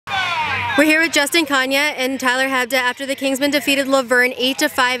We're here with Justin, Cana and Tyler Hebda after the Kingsmen defeated Verne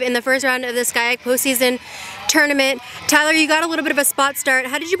 8-5 in the first round of the SCIAC Post Season Tournament. Tyler, you got a little bit of a spot start.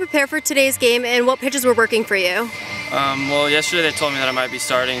 How did you prepare for today's game and what pitches were working for you? Well, yesterday they told me that I might be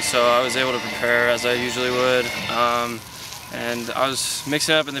starting, so I was able to prepare as I usually would. And I was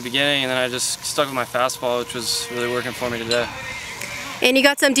mixing up in the beginning, and then I just stuck with my fastball, which was really working for me today. And you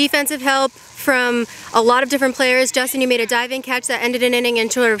got some defensive help from a lot of different players. Justin, you made a diving catch that ended an inning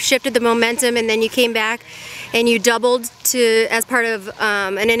and sort of shifted the momentum, and then you came back and you doubled as part of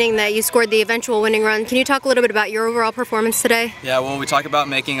an inning that you scored the eventual winning run. Can you talk a little bit about your overall performance today? Yeah, well, we talk about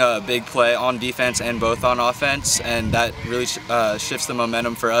making a big play on defense and both on offense, and that really shifts the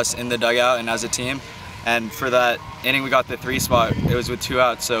momentum for us in the dugout and as a team. And for that inning, we got the 3 spot. It was with 2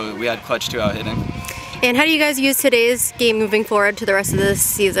 outs, so we had clutch 2-out hitting. And how do you guys use today's game moving forward to the rest of the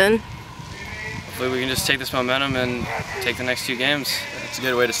season? Hopefully we can just take this momentum and take the next 2 games. It's a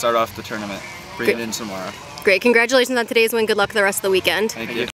good way to start off the tournament. Bring it in tomorrow. Great. Congratulations on today's win. Good luck the rest of the weekend. Thank you.